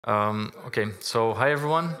Okay, so hi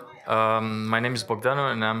everyone. My name is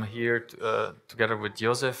Bogdano and I'm here together with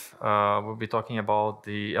Josef. We'll be talking about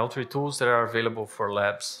the L3 tools that are available for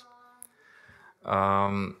labs.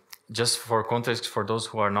 Um, just for context, for those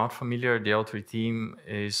who are not familiar, the L3 team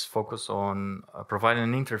is focused on providing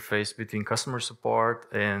an interface between customer support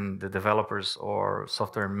and the developers or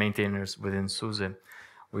software maintainers within SUSE.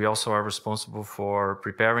 We also are responsible for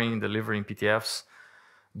preparing and delivering PTFs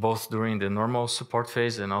both during the normal support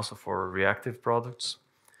phase and also for reactive products.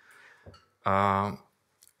 And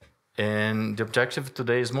the objective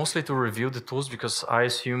today is mostly to review the tools because I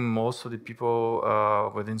assume most of the people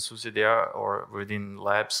within SUSE or within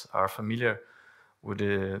labs are familiar with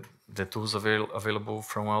the tools available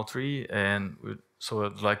from L3, and so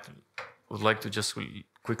would like to just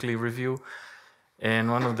quickly review. And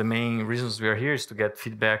one of the main reasons we are here is to get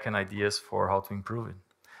feedback and ideas for how to improve it.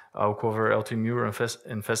 I'll cover L3 Mule and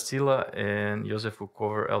fastzilla, and Josef will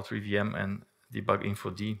cover L3 VM and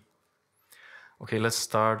debuginfod. Okay, let's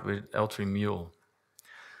start with L3 Mule.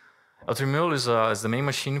 L3 Mule is the main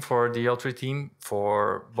machine for the L3 team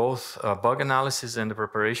for both bug analysis and the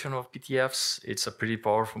preparation of PTFs. It's a pretty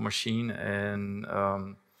powerful machine, and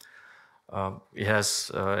it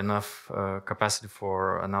has enough capacity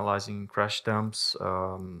for analyzing crash dumps,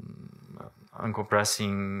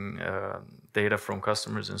 uncompressing data from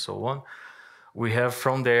customers, and so on. We have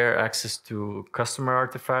from there access to customer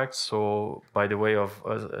artifacts. So by the way of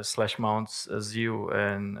slash mounts, ZIO,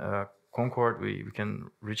 and Concord, we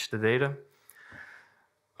can reach the data.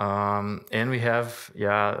 And we have,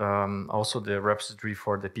 also the repository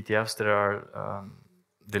for the PTFs that are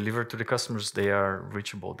delivered to the customers. They are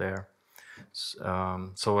reachable there.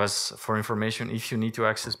 So as for information, if you need to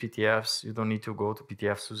access PTFs, you don't need to go to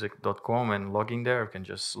ptfsuse.com and log in there. You can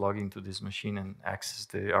just log into this machine and access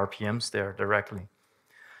the RPMs there directly.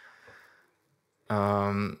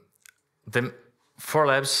 For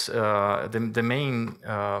labs, the main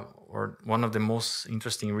or one of the most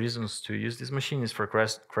interesting reasons to use this machine is for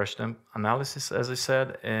crash dump analysis, as I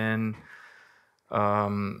said, and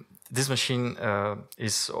this machine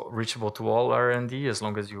is reachable to all R&D as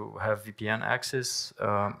long as you have VPN access.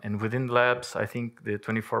 And within labs, I think the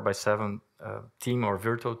 24/7 team or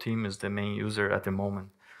virtual team is the main user at the moment.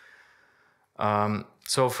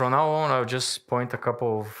 So from now on, I'll just point a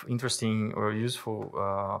couple of interesting or useful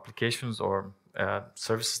applications or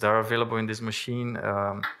services that are available in this machine.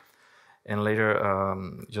 And later,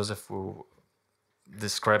 Josef will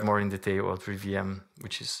describe more in detail L3 VM,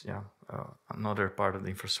 which is another part of the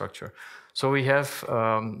infrastructure. So we have,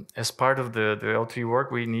 as part of the L3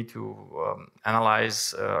 work, we need to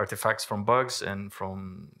analyze artifacts from bugs and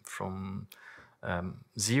from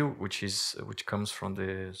ZIO, which comes from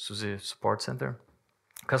the SUSE support center,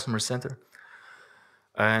 customer center.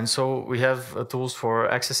 And so we have tools for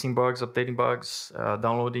accessing bugs, updating bugs,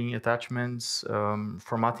 downloading attachments,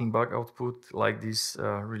 formatting bug output, like this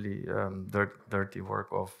really dirty work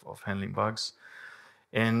of handling bugs.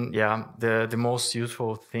 And yeah, the most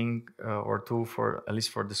useful thing or tool for, at least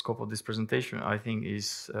for the scope of this presentation, I think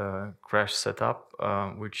is crash setup,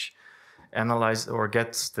 which analyzes or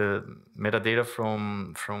gets the metadata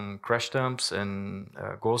from crash dumps and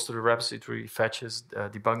goes to the repository, fetches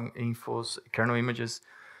debug infos, kernel images,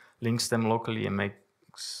 links them locally, and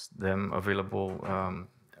makes them available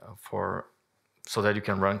so that you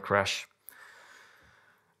can run crash.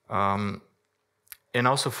 And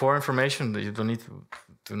also for information, you don't need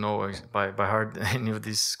to know by heart any of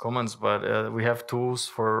these commands, but we have tools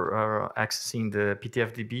for accessing the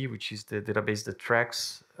ptfdb, which is the database that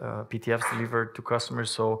tracks PTFs delivered to customers.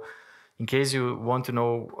 So in case you want to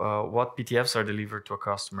know what PTFs are delivered to a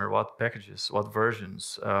customer, what packages, what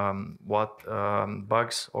versions, what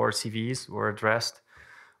bugs or CVEs were addressed,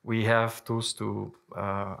 we have tools to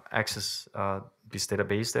access this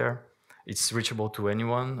database there. It's reachable to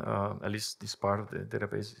anyone, at least this part of the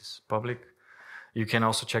database is public. You can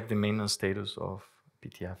also check the maintenance status of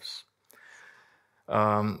PTFs.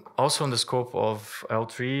 Also in the scope of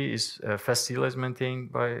L3 is fastzilla is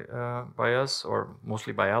maintained by us, or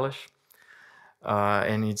mostly by Alish.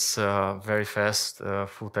 And it's very fast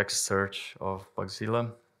full text search of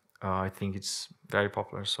Bugzilla. I think it's very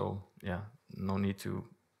popular, so yeah, no need to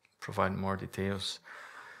provide more details.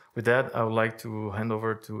 With that, I would like to hand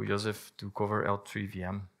over to Josef to cover L3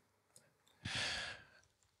 VM.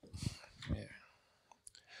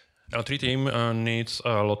 L3 team needs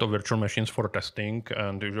a lot of virtual machines for testing,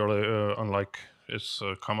 and usually, unlike is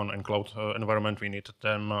common in cloud environment, we need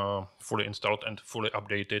them fully installed and fully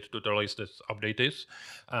updated to the latest updates,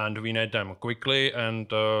 and we need them quickly and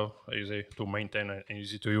easy to maintain and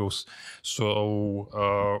easy to use.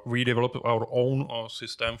 So we developed our own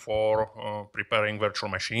system for preparing virtual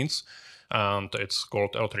machines, and it's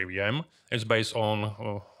called L3VM. It's based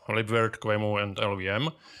on libvirt, QEMU, and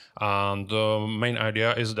LVM. And the main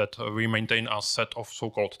idea is that we maintain a set of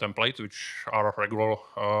so-called templates, which are regular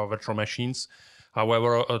virtual machines.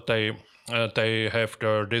 However, they have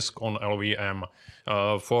the disk on LVM.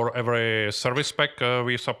 For every service pack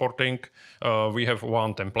we're supporting, we have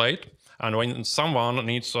one template. And when someone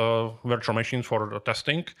needs virtual machines for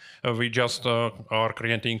testing, we just are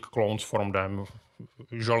creating clones from them.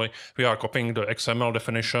 Usually, we are copying the XML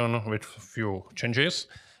definition with few changes,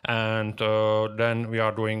 and then we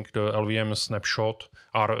are doing the LVM snapshot,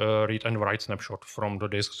 or read and write snapshot from the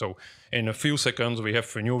disk. So in a few seconds, we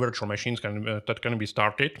have new virtual machines that can be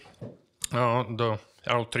started. The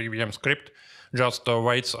L3VM script just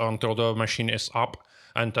waits until the machine is up,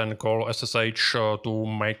 and then call SSH to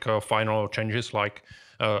make final changes like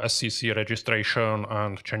SCC registration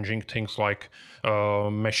and changing things like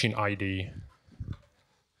machine ID.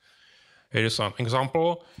 Here is an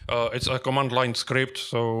example. It's a command line script,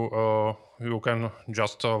 so you can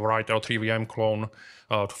just write L3VM clone.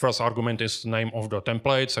 The first argument is the name of the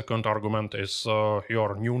template. Second argument is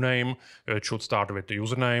your new name. It should start with the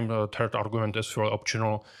username. The third argument is fully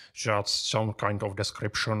optional, just some kind of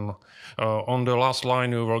description. On the last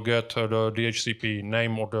line, you will get the DHCP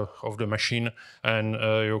name of the machine, and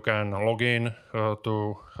you can log in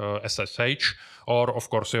to SSH. Or, of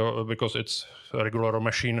course, because it's a regular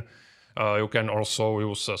machine, you can also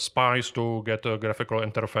use Spice to get a graphical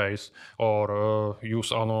interface, or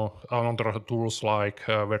use another tools like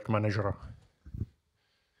Virt Manager.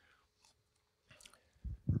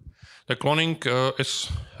 The cloning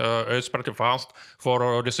is pretty fast.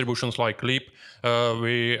 For distributions like Leap,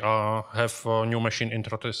 we have a new machine in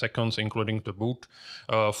 30 seconds, including the boot.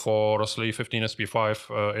 For SLE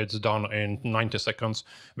 15SP5, it's done in 90 seconds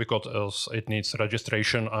because it needs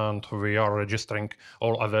registration, and we are registering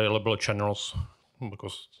all available channels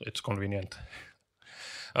because it's convenient.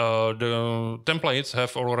 The templates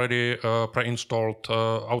have already pre-installed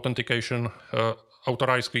authentication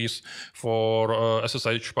authorized keys for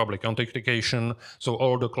SSH public authentication, so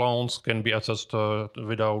all the clones can be accessed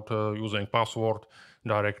without using password,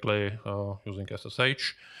 directly using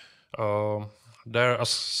SSH. There is a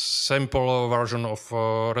simple version of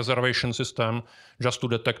reservation system just to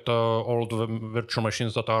detect all the virtual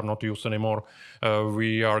machines that are not used anymore.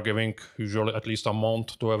 We are giving usually at least a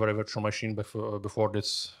month to every virtual machine before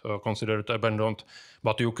it's considered abandoned,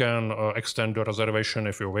 but you can extend the reservation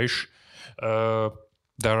if you wish.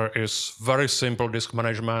 There is very simple disk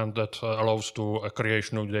management that allows to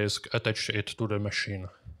create new disk, attach it to the machine.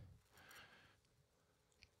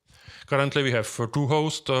 Currently, we have two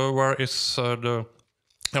hosts where is the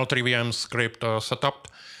L3VM script set up.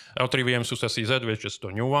 L3VM SysEZ, which is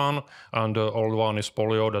the new one, and the old one is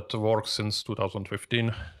Polio that works since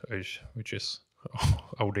 2015, which is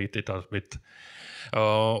outdated a bit.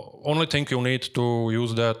 Only thing you need to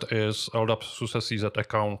use that is LDAP SysEZ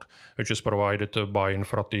account, which is provided by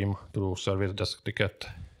infra team through service desk ticket.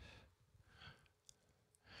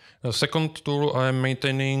 The second tool I'm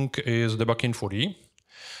maintaining is debuginfod,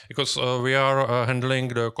 because we are handling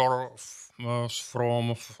the core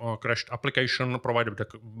from crashed application provided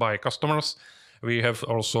by customers. We have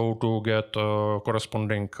also to get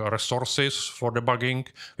corresponding resources for debugging,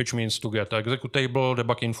 which means to get executable,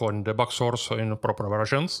 debuginfo, and debug source in proper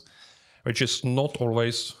versions, which is not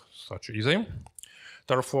always such easy.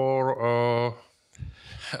 Therefore,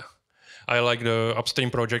 I like the upstream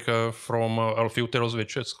project from ptfutils,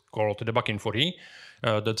 which is called debuginfod.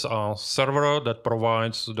 That's a server that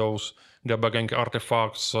provides those debugging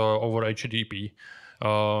artifacts over HTTP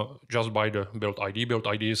just by the build ID. Build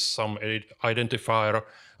ID is some identifier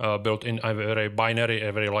built in every binary,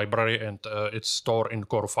 every library, and it's stored in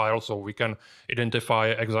core file, so we can identify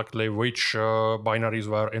exactly which binaries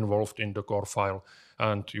were involved in the core file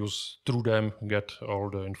and use through them get all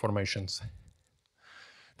the informations.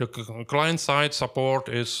 The client-side support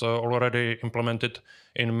is already implemented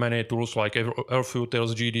in many tools like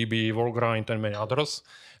ptfutils, GDB, Volgrind, and many others.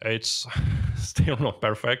 It's still not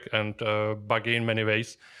perfect and buggy in many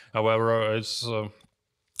ways. However, it's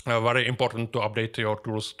very important to update your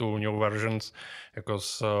tools to new versions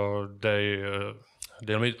because the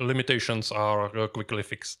limitations are quickly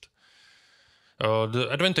fixed. The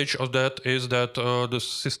advantage of that is that the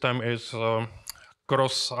system is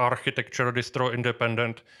cross-architecture distro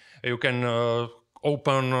independent. You can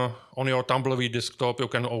open on your Tumbleweed desktop, you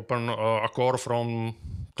can open a core from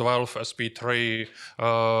 12 SP3,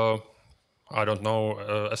 I don't know,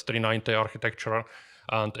 S390 architecture,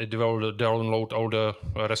 and it will download all the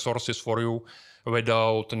resources for you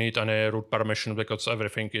without need any root permission, because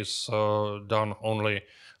everything is done only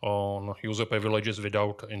on user privileges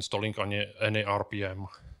without installing any RPM.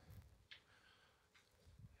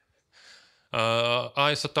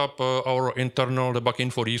 I set up our internal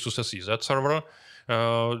debuginfod SUSE server,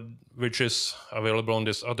 which is available on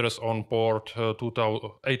this address on port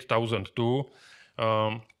 8002.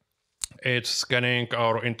 It's scanning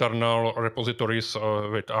our internal repositories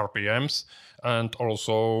with RPMs and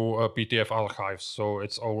also PTF archives. So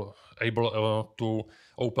it's all able to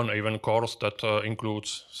open even cores that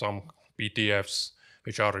includes some PTFs,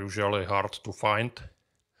 which are usually hard to find.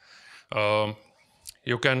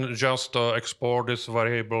 You can just export this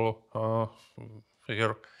variable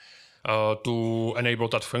here to enable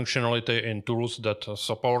that functionality in tools that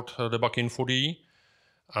support debuginfod.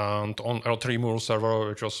 And on L3 server,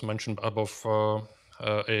 which was mentioned above,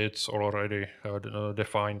 it's already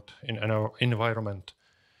defined in an environment.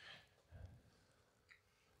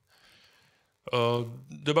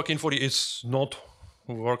 Debuginfod is not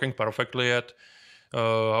working perfectly yet.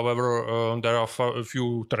 However, there are a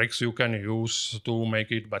few tricks you can use to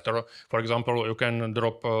make it better. For example, you can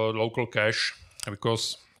drop local cache,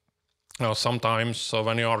 because sometimes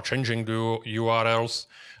when you are changing the URLs,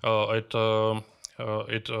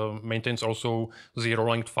 it maintains also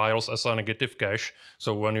zero-length files as a negative cache.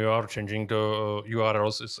 So when you are changing the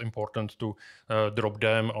URLs, it's important to drop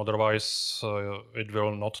them. Otherwise, it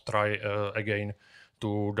will not try again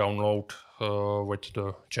to download with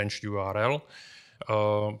the changed URL.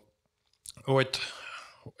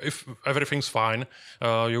 If everything's fine,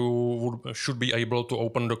 you should be able to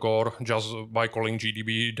open the core just by calling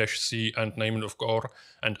gdb-c and name of core,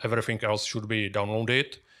 and everything else should be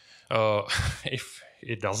downloaded. If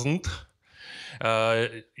it doesn't,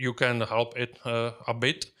 you can help it a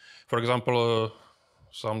bit. For example,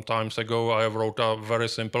 some times ago I wrote a very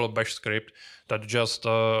simple bash script that just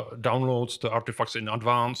downloads the artifacts in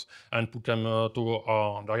advance and put them to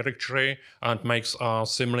a directory and makes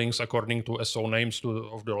symlinks according to SO names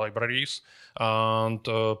of the libraries, and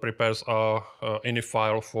prepares a ini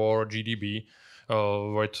file for GDB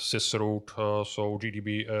with sysroot, so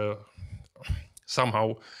GDB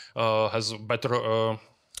somehow has better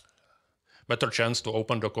chance to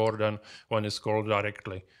open the core than when it's called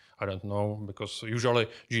directly. I don't know, because usually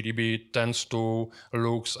GDB tends to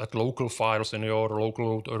look at local files in your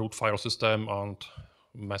local root file system and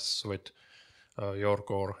mess with your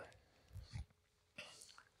core.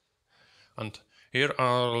 And here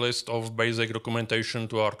are a list of basic documentation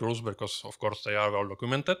to our tools, because of course they are well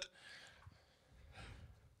documented.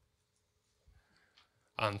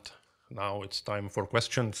 And now it's time for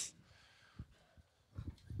questions.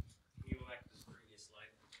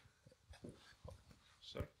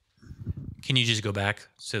 Can you just go back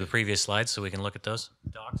to the previous slide so we can look at those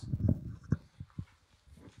docs?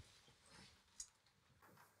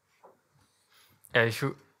 If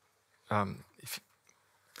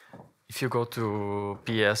you go to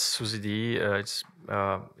PS SUSE,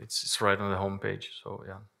 it's right on the home page. So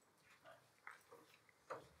yeah.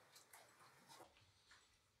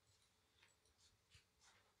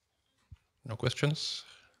 No questions?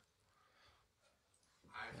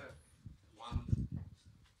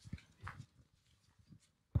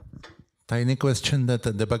 Tiny question that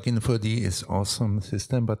the debuginfod is awesome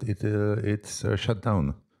system, but it's shut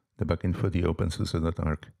down. Debuginfod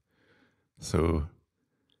OpenSUSE.org. So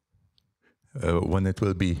when it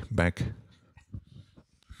will be back?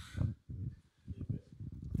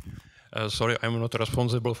 Sorry, I'm not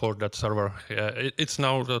responsible for that server. It's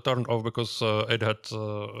now turned off because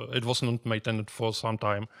it wasn't maintained for some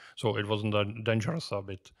time, so it wasn't dangerous a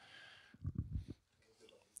bit.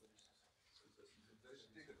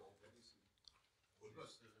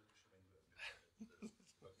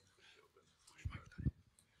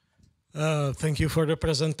 Thank you for the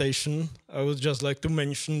presentation. I would just like to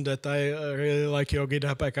mention that I really like your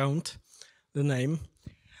GitHub account, the name.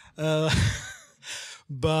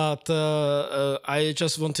 But I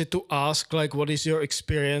just wanted to ask, like, what is your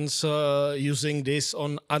experience using this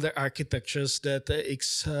on other architectures that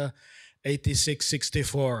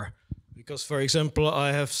x86-64? Because, for example,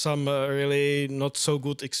 I have some really not so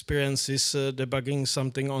good experiences debugging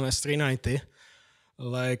something on S390.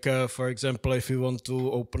 Like, for example, if you want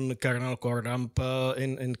to open the kernel core dump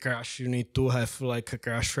in crash, you need to have like a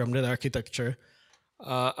crash from that architecture.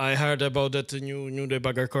 I heard about that new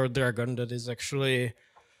debugger called Dragon that is actually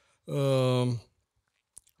you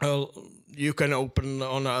can open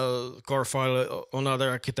on a core file on other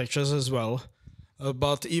architectures as well.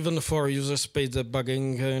 But even for user space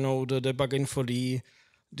debugging, the debuginfod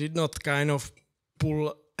did not kind of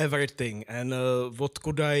pull everything. And what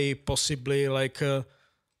could I possibly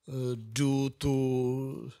do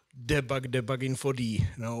to debug debuginfod,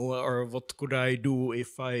 or what could I do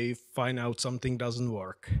if I find out something doesn't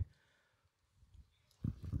work?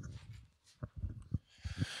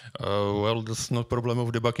 Well, that's not problem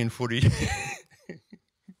of debuginfod.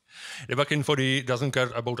 Debuginfod doesn't care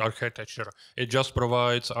about architecture. It just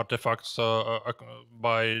provides artifacts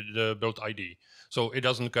by the build ID. So it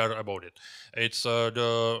doesn't care about it. It's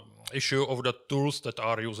the issue of the tools that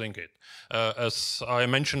are using it. As I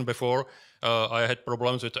mentioned before, I had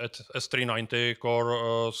problems with S390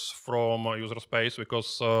 cores from user space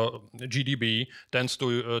because GDB tends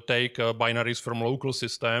to take binaries from local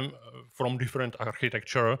system from different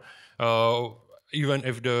architecture, even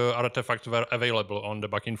if the artifacts were available on the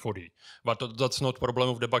debuginfod. But that's not problem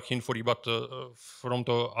of the debuginfod, but from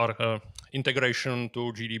the integration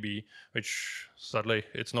to GDB, which sadly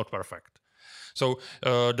it's not perfect. So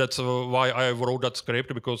that's why I wrote that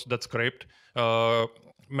script, because that script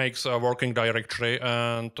makes a working directory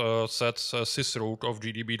and sets a sysroot of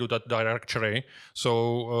GDB to that directory.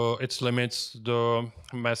 So it limits the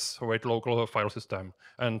mess with local file system.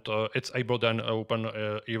 And it's able then open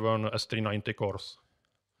even S390 cores.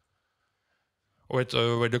 With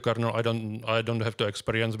the kernel, I don't have the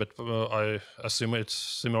experience, but I assume it's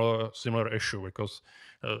similar issue because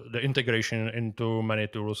the integration into many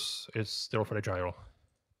tools is still fragile.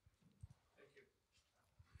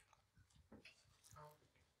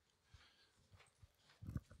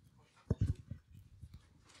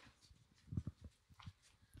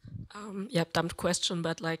 Yep, dumb question,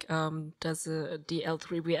 but does the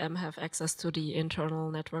L3 VM have access to the internal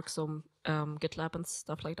network, so GitLab and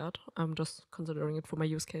stuff like that? I'm just considering it for my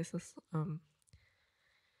use cases.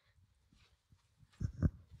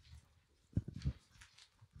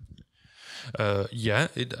 Yeah,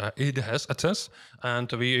 it has access,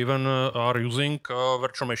 and we even are using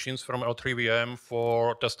virtual machines from L3 VM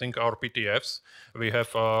for testing our PTFs. We have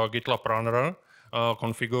a GitLab runner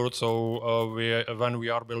configured, so when we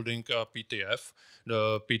are building a PTF,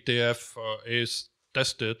 the PTF is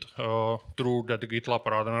tested through that GitLab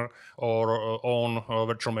runner or on a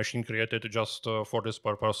virtual machine created just for this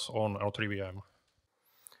purpose on L3 VM.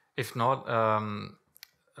 If not,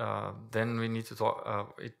 then we need to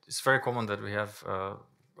talk. It's very common that we have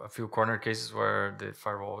a few corner cases where the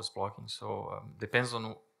firewall is blocking. So depends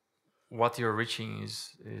on what you're reaching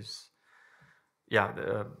is yeah.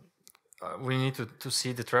 We need to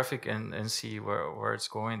see the traffic and see where it's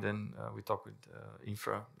going. Then we talk with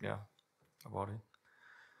infra, about it.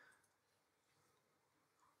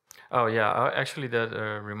 Oh yeah, actually that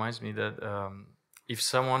reminds me that if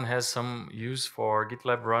someone has some use for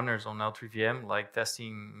GitLab runners on L3VM, like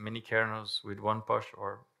testing many kernels with one push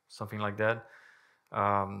or something like that,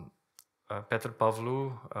 Petr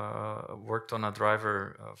Pavlu worked on a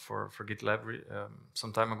driver for GitLab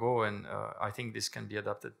some time ago, and I think this can be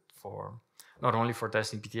adapted for not only for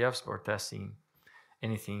testing PTFs, but testing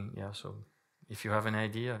anything. Yeah, so if you have an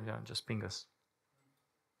idea, just ping us.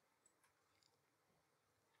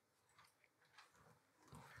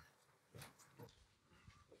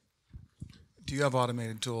 Do you have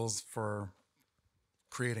automated tools for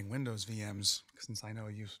creating Windows VMs? Since I know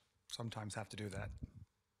you sometimes have to do that.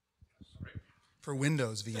 Sorry? For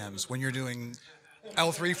Windows VMs, when you're doing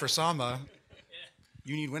L3 for Samba,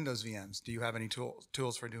 you need Windows VMs. Do you have any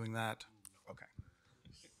tools for doing that? Okay.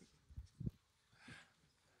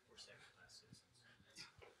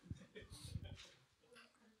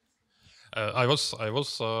 I was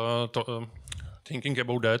thinking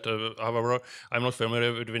about that. However, I'm not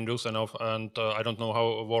familiar with Windows enough, and I don't know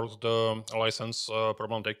how works the license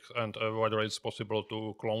problematic and whether it's possible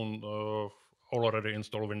to clone already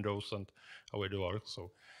installed Windows and how it works.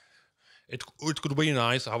 So it could be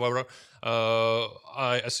nice. However,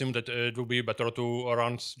 I assume that it would be better to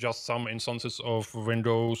run just some instances of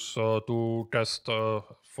Windows to test,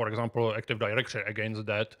 for example, Active Directory against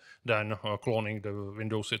that than cloning the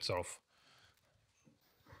Windows itself.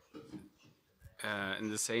 In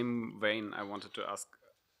the same vein, I wanted to ask,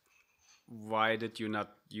 why did you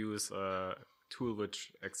not use a tool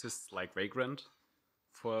which exists like Vagrant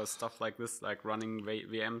for stuff like this, like running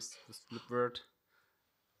VMs with Flipword?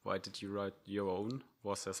 Why did you write your own?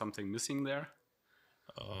 Was there something missing there?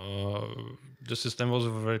 The system was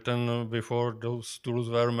written before those tools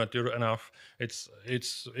were mature enough.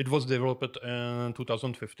 It was developed in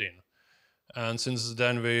 2015, and since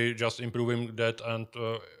then we just improving that, and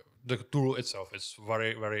the tool itself is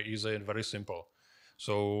very easy and very simple.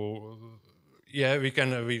 So yeah, we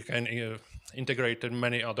can integrate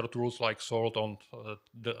many other tools like Salt and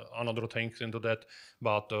another things into that,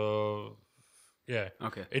 but yeah,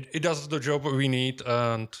 Okay. it does the job we need,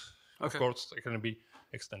 and of Okay. course it can be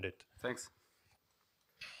extended. Thanks.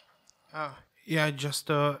 Yeah, just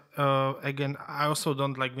again, I also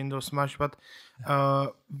don't like Windows much, but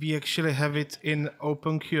we actually have it in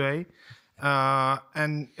OpenQA,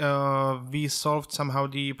 and we solved somehow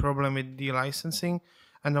the problem with the licensing,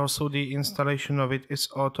 and also the installation of it is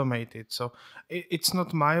automated. So it's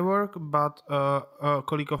not my work, but a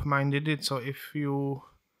colleague of mine did it. So if you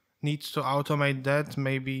need to automate that,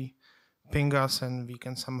 maybe ping us and we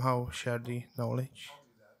can somehow share the knowledge.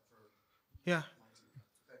 Yeah.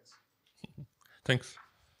 Thanks.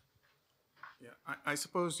 Yeah, I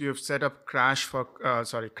suppose you've set up crash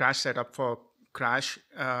setup for crash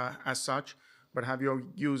as such, but have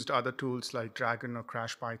you used other tools like Dragon or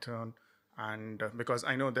Crash Python? And because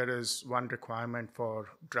I know there is one requirement for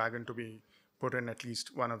Dragon to be put in at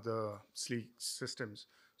least one of the Sleek systems.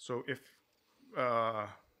 So if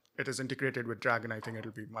it is integrated with Dragon, I think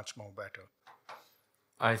it'll be much more better.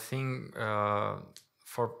 I think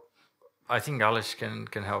I think Alice can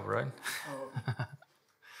help, right?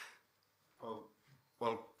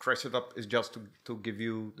 Well, crash setup is just to give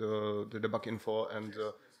you the debug info and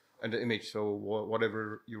the image. So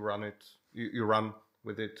whatever you run you run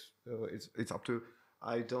with it. It's up to.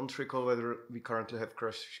 I don't recall whether we currently have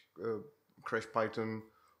Crash Python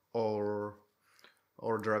or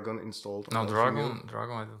Dragon installed. No, Dragon.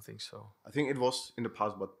 I don't think so. I think it was in the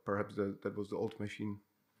past, but perhaps that was the old machine.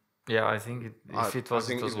 Yeah, I think if it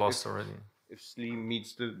was lost already. If Slee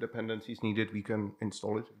meets the dependencies needed, we can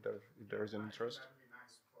install it if there is an interest. That would be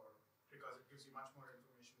nice because it gives you much more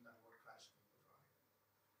information than what Crash can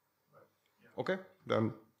provide. But, yeah. Okay,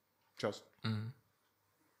 then just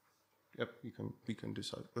yep, we can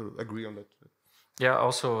decide agree on that. Yeah.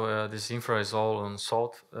 Also, this infra is all on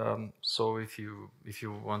Salt. So if you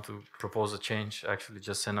want to propose a change, actually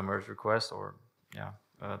just send a merge request or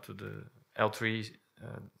to the L3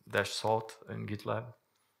 -salt in GitLab.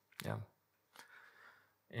 Yeah.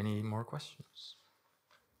 Any more questions?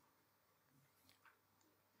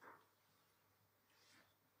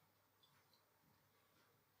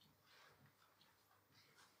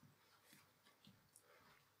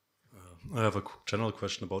 I have a general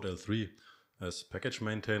question about L3. As package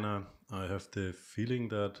maintainer, I have the feeling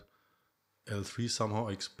that L3 somehow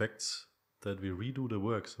expects that we redo the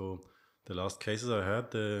work. So the last cases I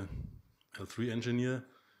had, the L3 engineer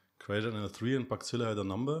created an L3 and Bugzilla had a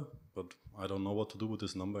number, but I don't know what to do with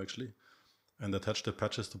this number actually, and attached the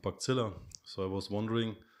patches to Bugzilla. So I was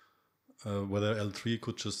wondering whether L3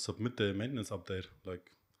 could just submit the maintenance update.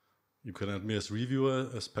 Like you can add me as reviewer,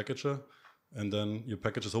 as packager, and then your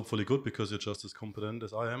package is hopefully good because you're just as competent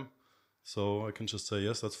as I am. So I can just say,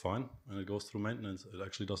 yes, that's fine. And it goes through maintenance. It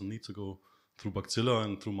actually doesn't need to go through Bugzilla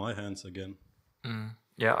and through my hands again.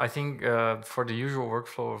 Yeah, I think for the usual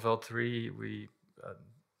workflow of L3, we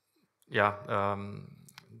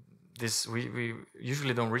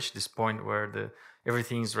usually don't reach this point where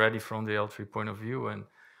everything is ready from the L3 point of view. And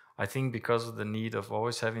I think because of the need of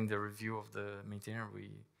always having the review of the maintainer,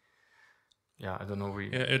 I don't know.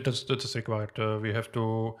 That's required.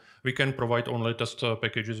 We can provide only test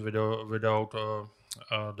packages without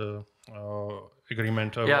the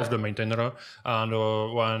agreement of the maintainer, and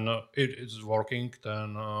when it is working, then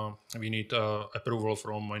we need approval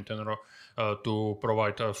from maintainer to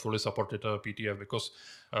provide a fully supported PTF, because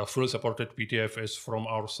fully supported PTF is from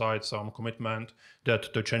our side some commitment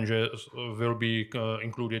that the changes will be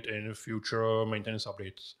included in future maintenance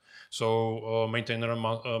updates. So maintainer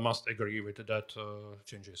must agree with that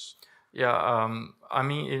changes. Yeah, I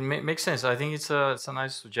mean, it makes sense. I think it's a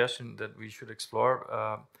nice suggestion that we should explore.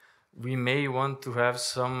 We may want to have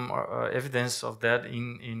some evidence of that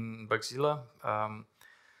in Bugzilla,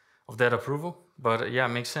 of that approval. But it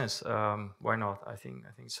makes sense. Why not? I think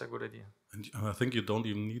it's a good idea. And I think you don't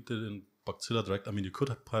even need it in Bugzilla direct. I mean, you could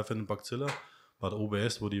have it in Bugzilla, but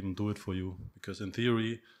OBS would even do it for you, because in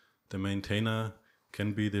theory, the maintainer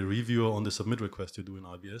can be the reviewer on the submit request you do in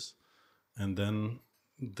IBS, and then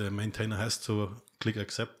the maintainer has to click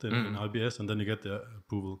accept in IBS, and then you get the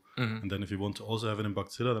approval. And then if you want to also have it in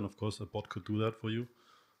Bugzilla, then of course a bot could do that for you.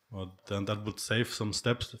 But then that would save some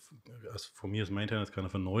steps. As for me as maintainer, it's kind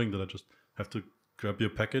of annoying that I just have to grab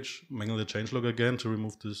your package, manually changelog again to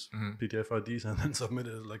remove this PTF IDs, and then submit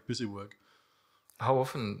it like busy work. How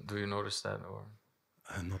often do you notice that? Or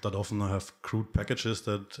not that often. I have crude packages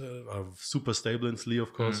that are super stable in SLE,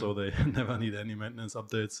 of course, so they never need any maintenance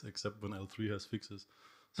updates except when L3 has fixes.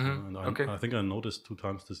 So, and I think I noticed 2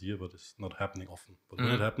 times this year, but it's not happening often. But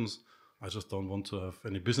when it happens, I just don't want to have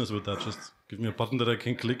any business with that. Just give me a button that I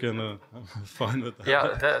can click, and I'm fine with that.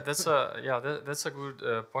 Yeah, that's a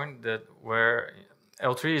good point. That where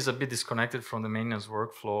L3 is a bit disconnected from the maintenance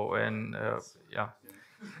workflow, and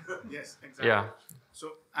Yes, exactly. Yeah.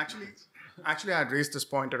 So actually, I had raised this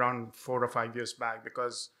point around 4 or 5 years back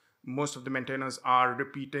because most of the maintainers are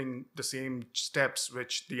repeating the same steps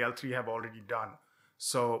which the L3 have already done.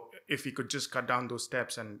 So if we could just cut down those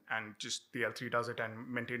steps and just the L3 does it and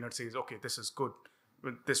maintainer says, okay, this is good,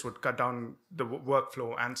 this would cut down the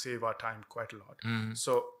workflow and save our time quite a lot.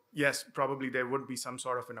 So yes, probably there would be some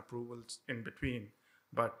sort of an approval in between,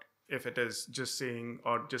 but if it is just saying,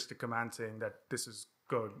 or just a command saying that this is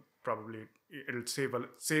good, probably it'll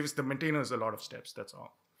saves the maintainers a lot of steps, that's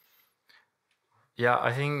all. Yeah,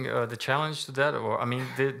 I think the challenge to that, or I mean,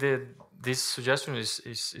 this suggestion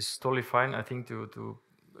is totally fine. I think to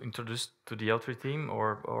introduce to the L3 team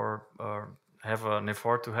or have an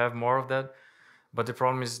effort to have more of that. But the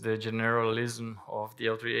problem is the generalism of the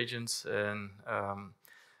L3 agents, and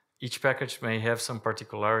each package may have some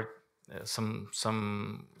particular,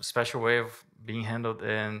 some special way of being handled,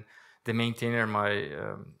 and the maintainer might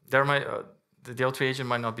the L3 agent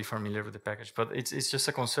might not be familiar with the package, but it's just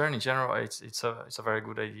a concern in general. It's a very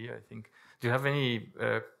good idea, I think. Do you have any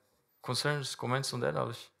concerns, comments on that,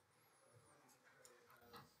 Alice?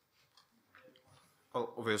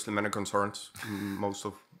 Well, obviously many concerns, most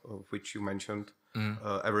of which you mentioned.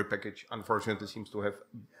 Every package, unfortunately, seems to have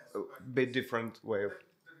a bit different way of.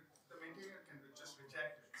 The maintainer can just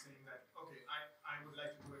reject it, saying that, okay, I would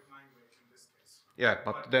like to do it my way in this case. Yeah,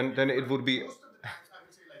 but then it would be. Most of the times, I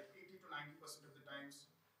would say like 80 to 90% of the times,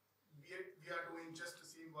 we are doing just the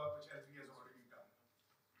same work which L3 has already done.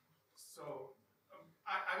 So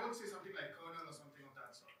I won't say something like kernel or something of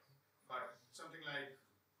that sort, but something like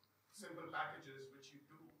simple packages which you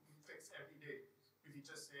fix every day. If you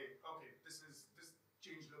just say, okay, this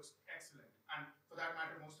change looks excellent, and for that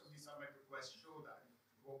matter, most of the submit requests show that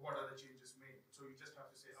what are the changes made. So you just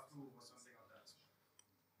have to say approve or something of that sort.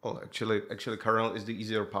 Well, actually, kernel is the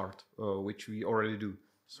easier part, which we already do.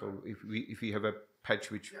 So if we have a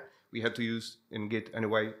patch which we have to use in Git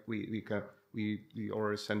anyway, we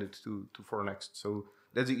already send it to for next. So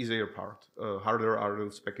that's the easier part. Harder are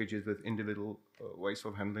those packages with individual ways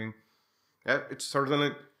of handling. Yeah, it's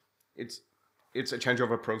certainly it's a change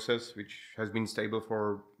of a process which has been stable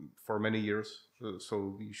for many years.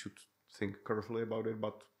 So we should think carefully about it.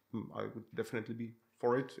 But I would definitely be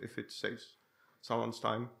for it if it saves someone's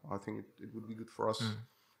time. I think it would be good for us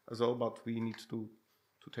as well. But we need to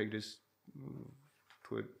take this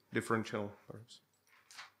to a different channel, perhaps.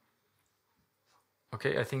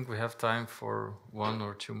 Okay, I think we have time for 1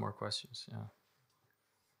 or 2 more questions. Yeah.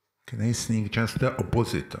 Can I sneak just the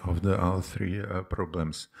opposite of the L3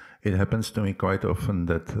 problems? It happens to me quite often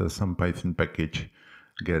that some Python package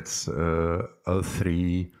gets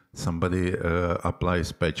L3, somebody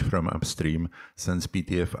applies patch from upstream, sends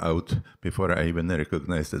PTF out before I even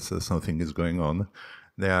recognize that something is going on.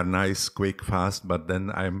 They are nice, quick, fast, but then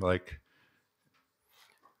I'm like,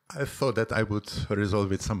 I thought that I would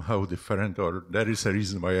resolve it somehow different, or there is a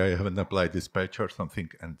reason why I haven't applied this patch or something.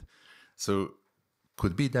 And so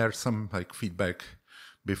could be there some like feedback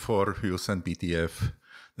before you send PTF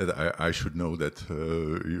that I should know that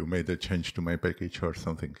you made a change to my package or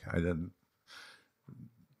something.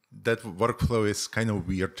 That workflow is kind of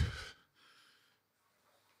weird.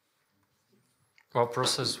 Well,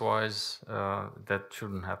 process-wise, that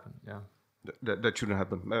shouldn't happen. Yeah. That shouldn't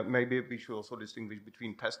happen. Maybe we should also distinguish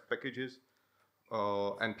between test packages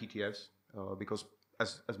and PTFs, because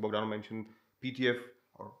as Bogdano mentioned, PTF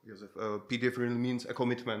or Josef, PTF really means a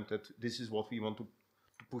commitment that this is what we want to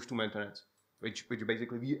push to maintenance, which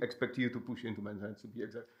basically we expect you to push into maintenance, to be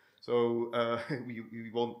exact. So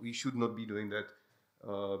we should not be doing that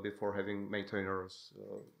before having maintainers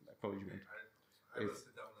acknowledgement. I will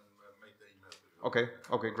sit down and make the email.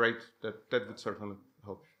 Okay, great. That would certainly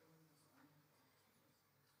help.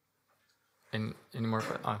 Any more?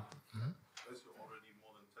 Guys, you're already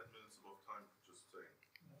more than 10 minutes above time, just saying.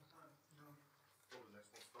 So the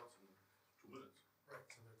next one starts in 2 minutes. Right,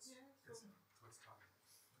 so that's time.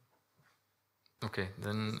 Okay,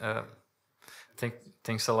 then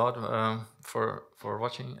thanks a lot for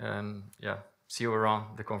watching, and yeah, see you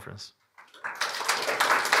around the conference.